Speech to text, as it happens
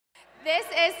This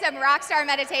is some rock star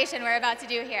meditation we're about to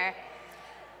do here.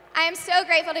 I am so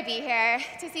grateful to be here,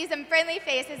 to see some friendly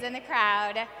faces in the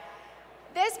crowd.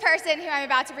 This person who I'm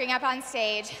about to bring up on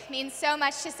stage means so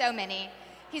much to so many.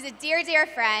 He's a dear, dear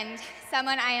friend,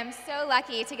 someone I am so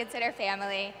lucky to consider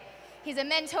family. He's a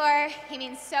mentor. He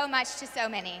means so much to so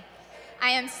many.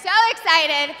 I am so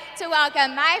excited to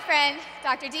welcome my friend,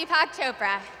 Dr. Deepak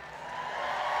Chopra.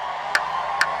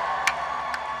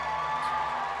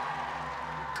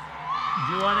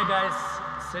 Do you want to guys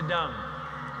sit down?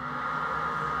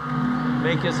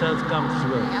 Make yourselves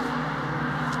comfortable. Yep.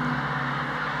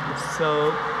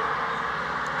 So,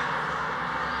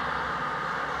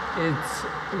 it's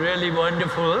really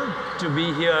wonderful to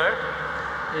be here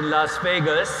in Las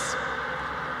Vegas,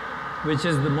 which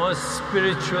is the most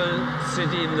spiritual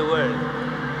city in the world.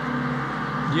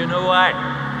 Do you know why?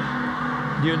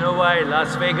 Do you know why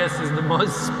Las Vegas is the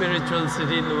most spiritual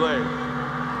city in the world?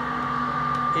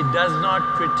 It does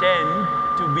not pretend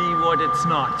to be what it's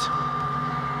not.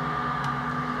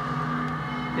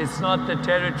 It's not the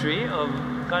territory of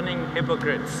cunning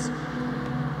hypocrites.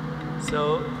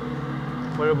 So,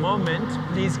 for a moment,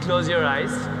 please close your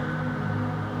eyes.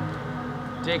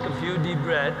 Take a few deep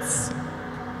breaths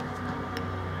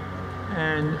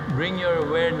and bring your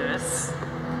awareness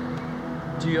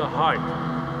to your heart.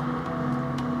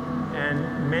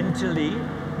 And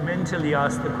mentally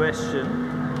ask the question,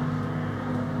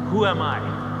 who am I?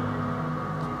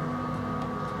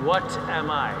 What am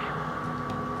I?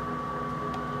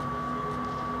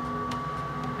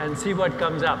 And see what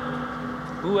comes up.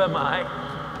 Who am I?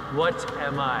 What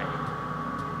am I?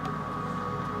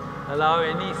 Allow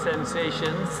any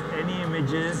sensations, any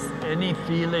images, any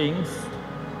feelings,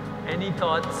 any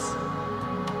thoughts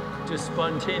to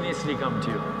spontaneously come to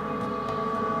you.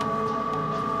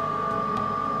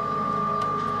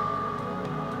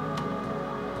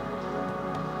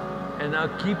 And now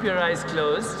keep your eyes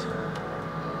closed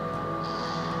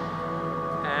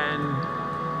and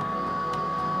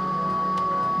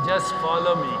just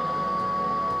follow me.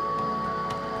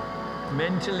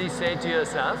 Mentally say to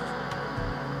yourself,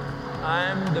 I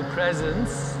am the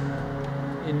presence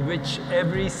in which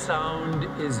every sound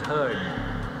is heard.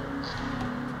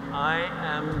 I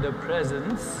am the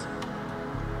presence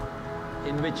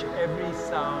in which every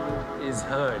sound is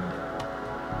heard.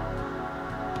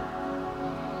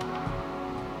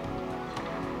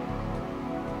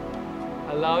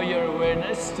 Allow your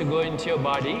awareness to go into your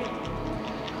body.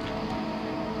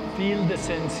 Feel the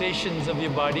sensations of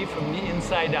your body from the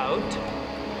inside out.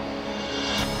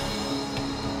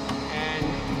 And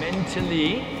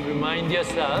mentally remind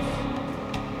yourself,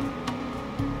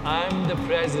 I am the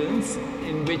presence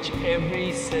in which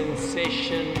every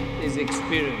sensation is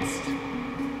experienced.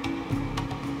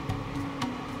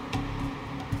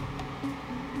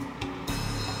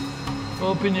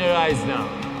 Open your eyes now.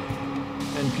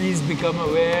 And please become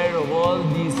aware of all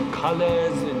these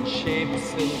colors and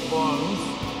shapes and forms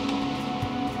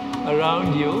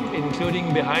around you,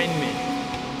 including behind me.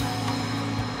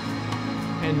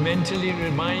 And mentally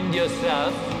remind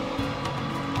yourself,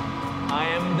 I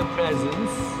am the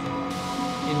presence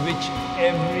in which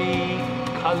every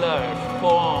color,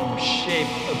 form, shape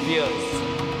appears.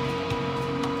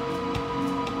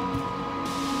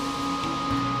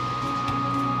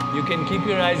 You can keep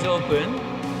your eyes open.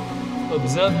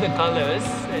 Observe the colors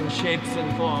and shapes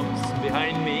and forms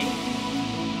behind me,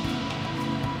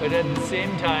 but at the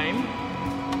same time,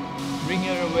 bring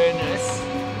your awareness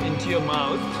into your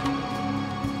mouth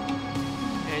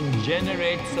and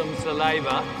generate some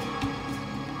saliva.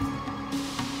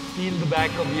 Feel the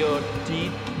back of your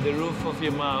teeth, the roof of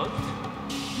your mouth,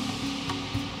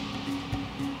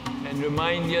 and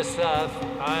remind yourself,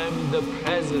 I am the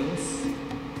presence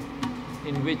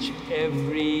in which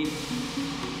every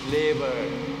flavor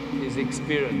is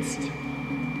experienced.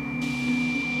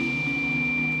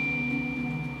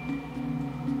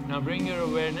 Now bring your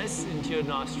awareness into your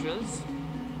nostrils.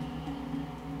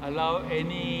 Allow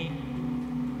any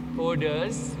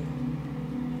odors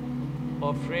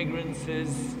or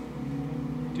fragrances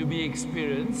to be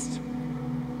experienced.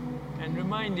 And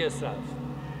remind yourself,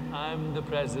 I am the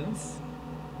presence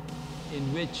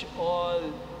in which all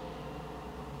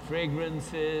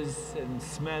fragrances and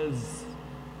smells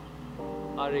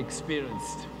are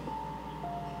experienced.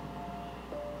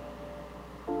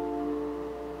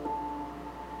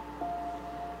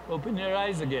 Open your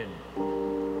eyes again.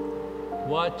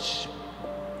 Watch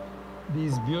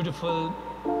these beautiful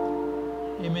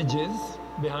images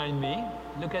behind me.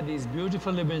 Look at these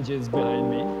beautiful images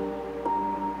behind me.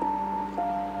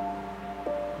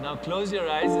 Now close your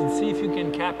eyes and see if you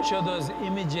can capture those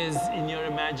images in your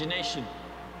imagination.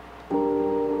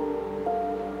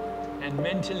 And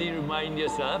mentally remind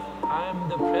yourself, I am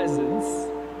the presence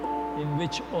in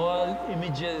which all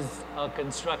images are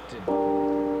constructed.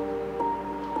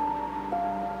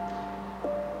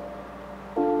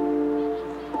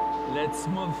 Let's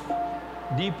move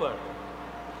deeper.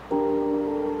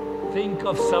 Think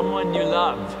of someone you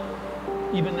love,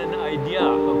 even an idea,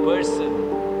 a person.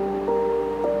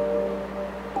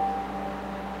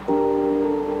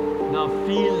 Now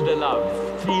feel the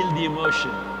love, feel the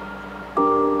emotion.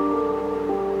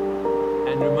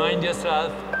 And remind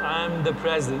yourself, I am the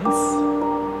presence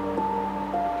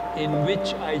in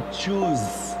which I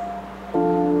choose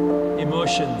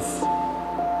emotions.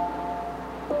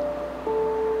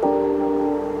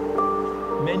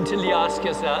 Mentally ask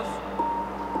yourself,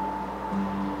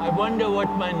 I wonder what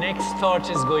my next thought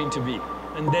is going to be,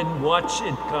 and then watch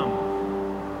it come.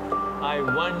 I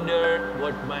wonder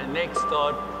what my next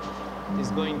thought is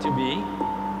going to be,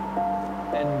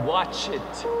 and watch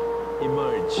it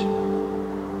emerge.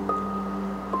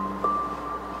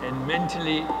 And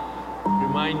mentally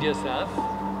remind yourself,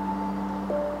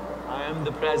 I am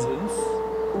the presence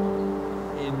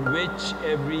in which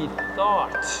every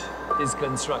thought is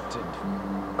constructed.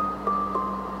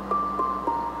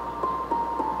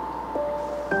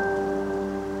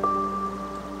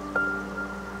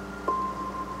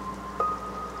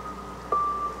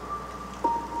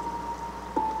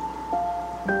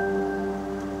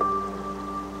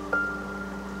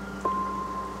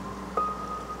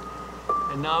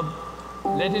 And now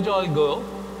let it all go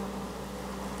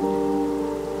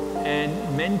and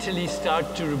mentally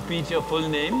start to repeat your full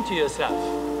name to yourself.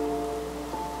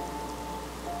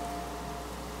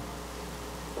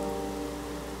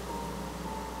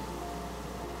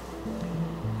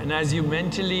 And as you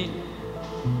mentally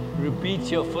repeat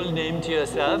your full name to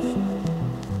yourself,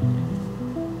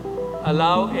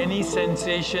 allow any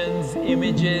sensations,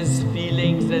 images,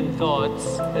 feelings and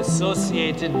thoughts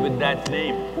associated with that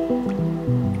name.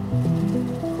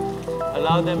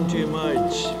 Allow them to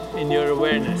emerge in your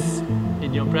awareness,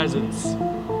 in your presence.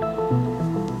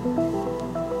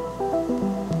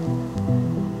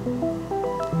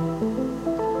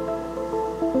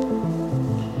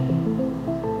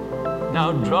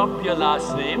 Now drop your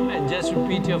last name and just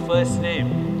repeat your first name.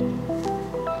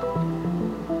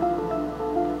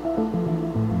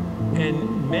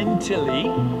 And mentally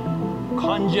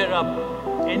conjure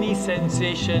up any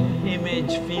sensation,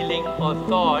 image, feeling or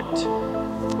thought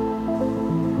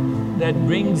that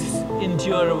brings into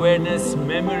your awareness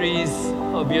memories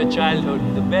of your childhood,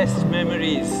 the best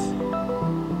memories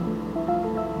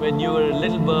when you were a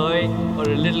little boy or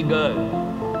a little girl.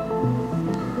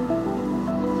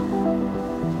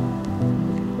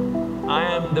 I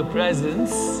am the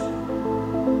presence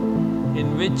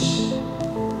in which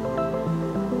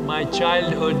my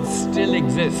childhood still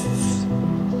exists.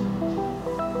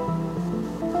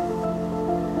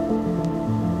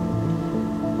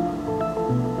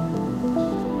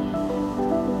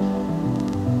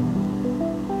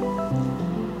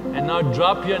 And now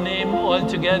drop your name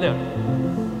altogether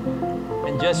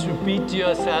and just repeat to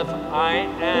yourself, I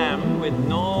am, with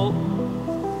no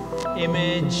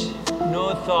image,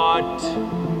 no thought,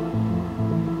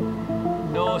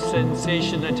 no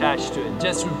sensation attached to it.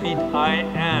 Just repeat, I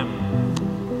am,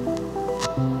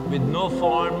 with no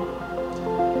form,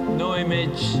 no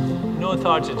image, no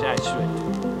thought attached to it.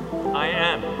 I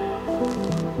am.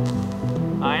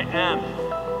 I am.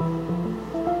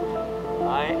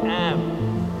 I am.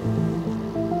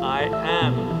 I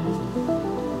am.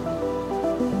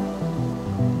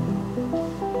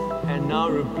 And now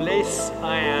replace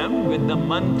I am with the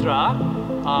mantra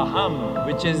aham,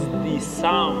 which is the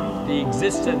sound, the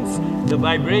existence, the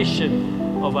vibration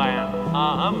of I am.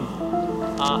 Aham,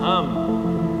 aham,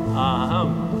 aham.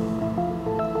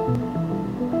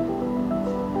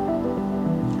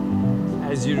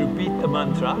 As you repeat the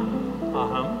mantra,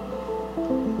 aham,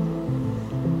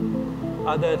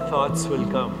 other thoughts will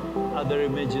come, other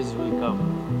images will come,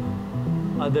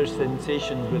 other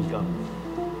sensations will come.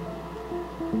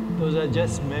 Those are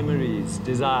just memories,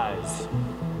 desires.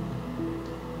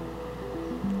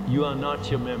 You are not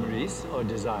your memories or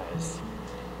desires.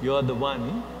 You are the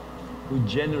one who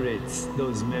generates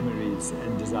those memories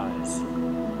and desires.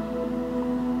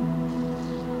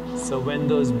 So when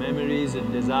those memories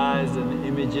and desires and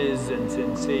images and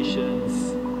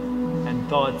sensations and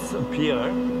thoughts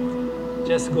appear,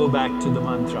 just go back to the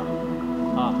mantra,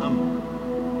 aham,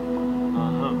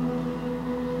 aham.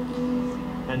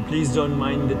 And please don't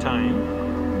mind the time.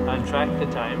 I'll track the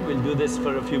time. We'll do this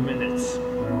for a few minutes.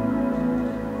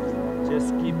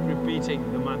 Just keep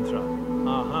repeating the mantra,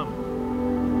 aham,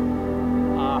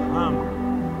 aham,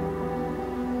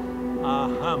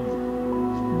 Aham.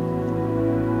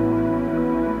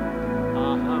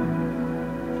 Aham.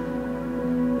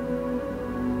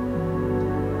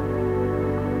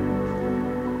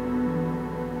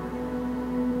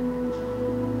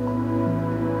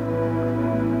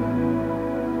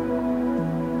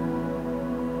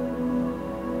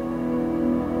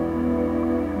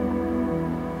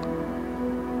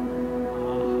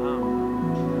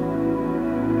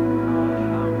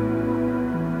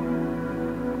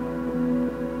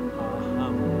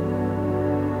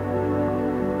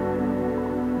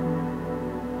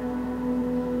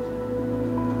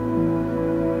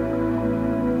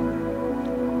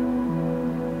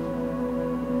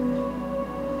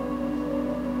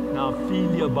 Now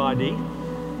feel your body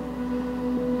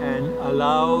and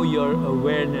allow your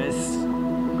awareness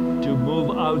to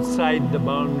move outside the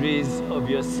boundaries of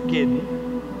your skin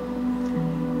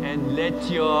and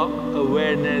let your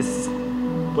awareness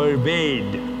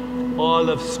pervade all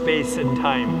of space and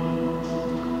time.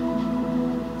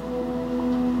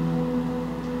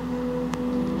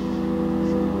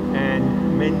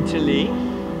 And mentally,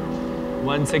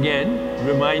 once again,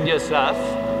 remind yourself,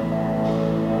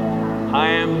 I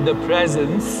am the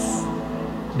presence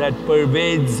that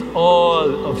pervades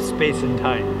all of space and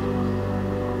time.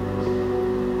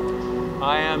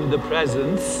 I am the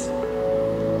presence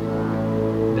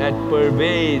that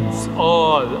pervades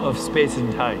all of space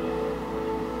and time.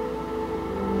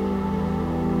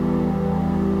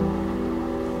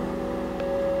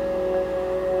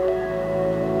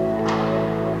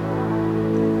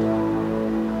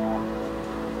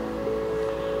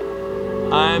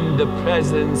 I am the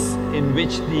presence in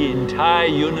which the entire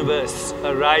universe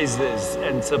arises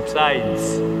and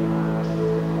subsides.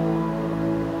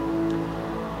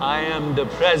 I am the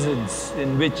presence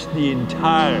in which the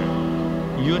entire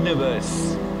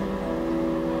universe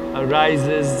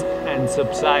arises and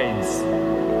subsides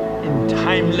in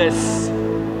timeless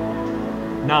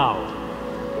now.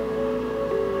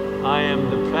 I am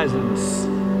the presence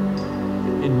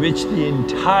in which the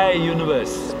entire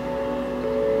universe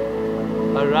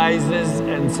arises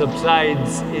and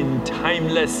subsides in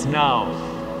timeless now.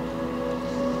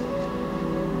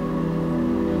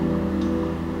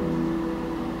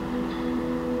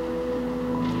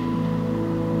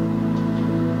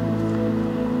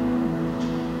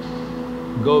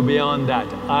 Go beyond that.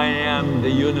 I am the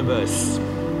universe.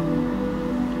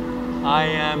 I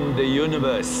am the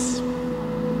universe.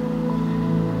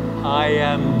 I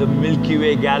am the Milky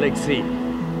Way galaxy.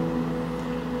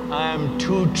 I am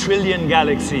 2 trillion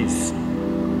galaxies.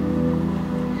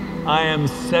 I am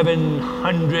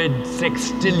 700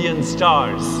 sextillion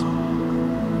stars.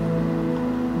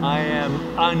 I am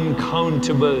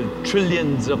uncountable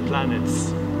trillions of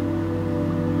planets.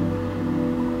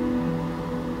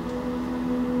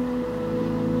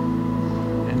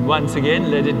 And once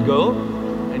again, let it go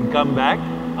and come back.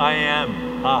 I am.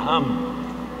 Aham.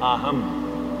 Aham.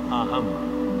 Aham.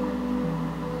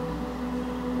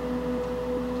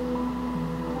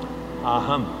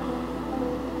 Aham.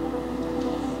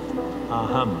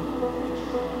 Aham.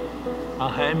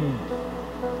 Ahem.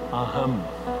 Aham.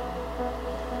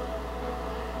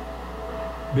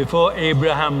 Before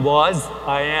Abraham was,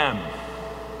 I am.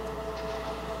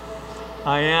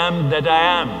 I am that I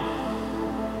am.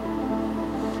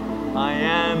 I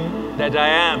am that I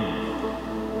am.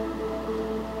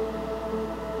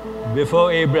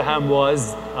 Before Abraham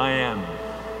was, I am.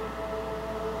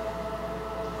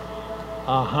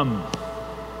 Aham.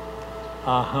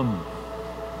 Aham.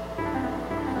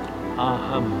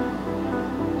 Aham.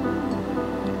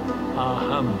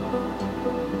 Aham.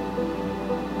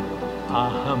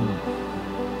 Aham.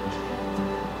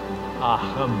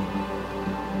 Aham.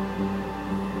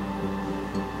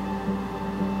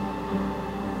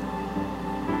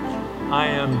 I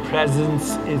am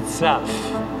presence itself.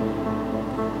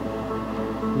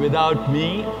 Without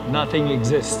me, nothing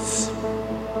exists.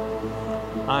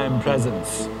 I am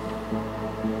presence.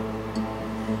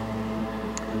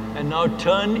 And now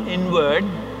turn inward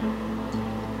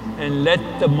and let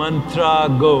the mantra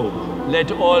go.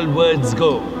 Let all words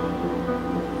go.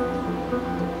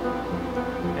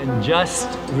 And just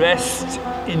rest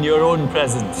in your own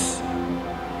presence.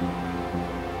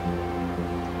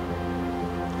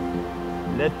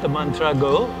 Let the mantra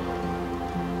go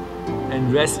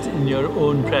and rest in your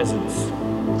own presence.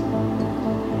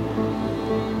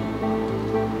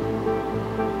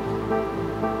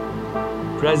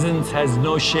 Presence has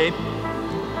no shape.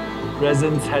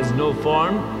 Presence has no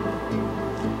form.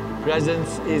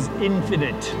 Presence is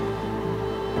infinite.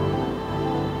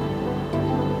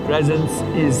 Presence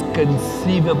is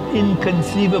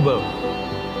inconceivable.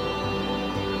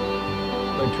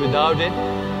 But but without it,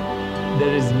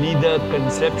 there is neither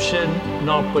conception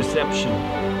nor perception.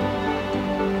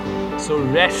 So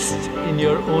rest in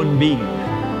your own being.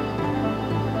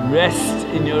 Rest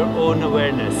in your own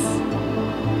awareness.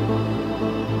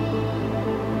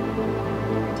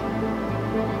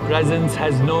 Presence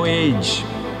has no age.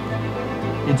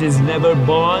 It is never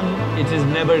born, it is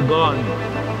never gone.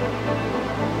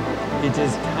 It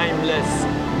is timeless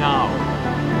now.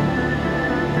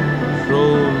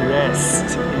 So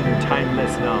rest in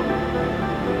timeless now.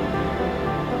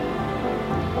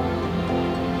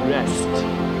 Rest.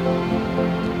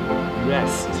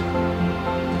 Rest.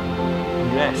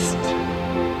 Rest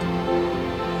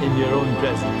in your own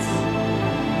presence,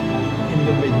 in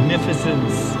the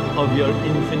magnificence of your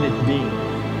infinite being.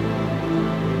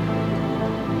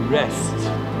 Rest,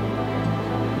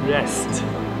 rest,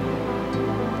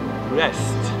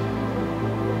 rest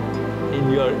in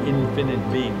your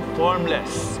infinite being,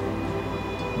 formless,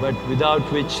 but without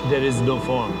which there is no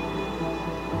form.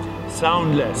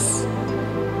 Soundless,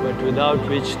 but without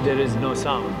which there is no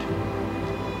sound.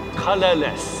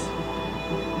 Colorless,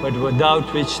 but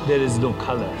without which there is no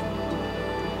color.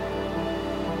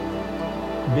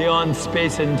 Beyond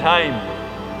space and time,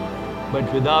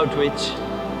 but without which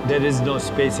there is no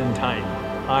space and time.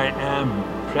 I am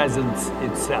presence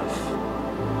itself.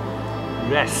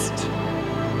 Rest.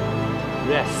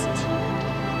 Rest.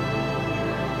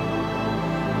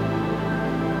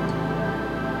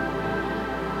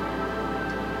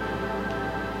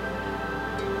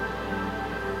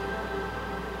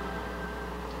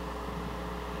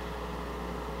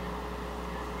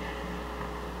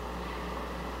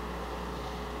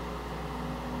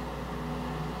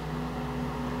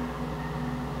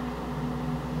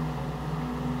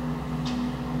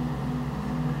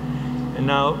 And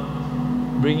now,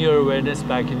 bring your awareness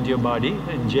back into your body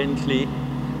and gently,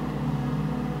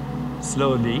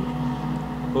 slowly,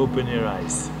 open your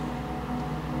eyes.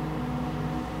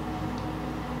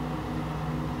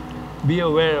 Be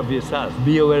aware of yourself.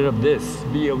 Be aware of this.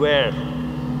 Be aware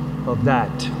of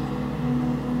that.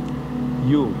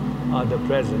 You are the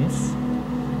presence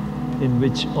in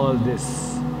which all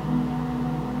this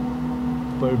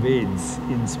pervades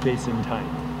in space and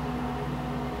time.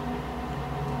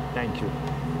 Thank you.